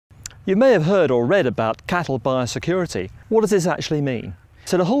You may have heard or read about cattle biosecurity. What does this actually mean?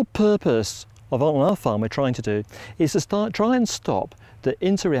 So the whole purpose of on our farm we're trying to do is to try and stop the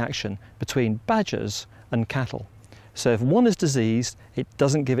interreaction between badgers and cattle. So if one is diseased, it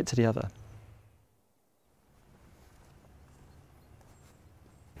doesn't give it to the other.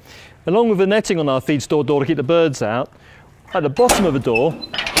 Along with the netting on our feed store door to keep the birds out, at the bottom of the door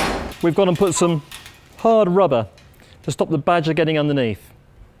we've gone and put some hard rubber to stop the badger getting underneath.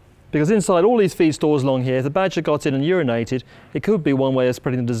 Because inside all these feed stores along here, if the badger got in and urinated, it could be one way of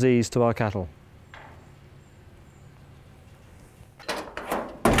spreading the disease to our cattle.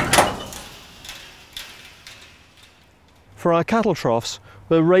 For our cattle troughs,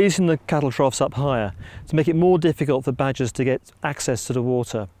 we're raising the cattle troughs up higher to make it more difficult for badgers to get access to the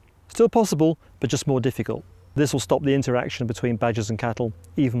water. Still possible, but just more difficult. This will stop the interaction between badgers and cattle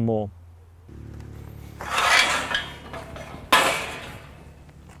even more.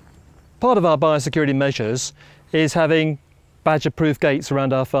 Part of our biosecurity measures is having badger-proof gates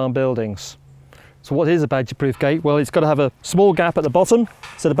around our farm buildings. So what is a badger-proof gate? Well, it's got to have a small gap at the bottom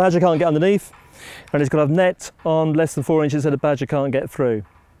so the badger can't get underneath, and it's got to have net on less than 4 inches so the badger can't get through.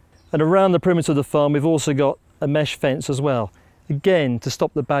 And around the perimeter of the farm we've also got a mesh fence as well, again to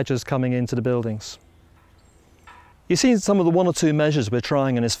stop the badgers coming into the buildings. You've seen some of the 1 or 2 measures we're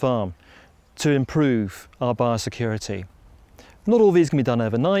trying on this farm to improve our biosecurity. Not all of these can be done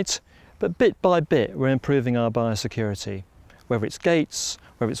overnight, but bit by bit we're improving our biosecurity. Whether it's gates,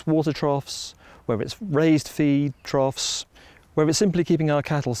 whether it's water troughs, whether it's raised feed troughs, whether it's simply keeping our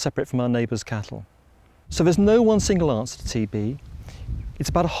cattle separate from our neighbours' cattle. So there's no one single answer to TB. It's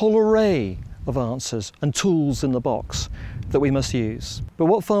about a whole array of answers and tools in the box that we must use. But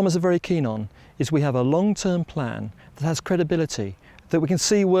what farmers are very keen on is we have a long-term plan that has credibility, that we can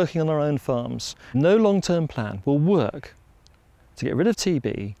see working on our own farms. No long-term plan will work to get rid of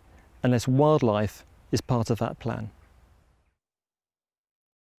TB unless wildlife is part of that plan.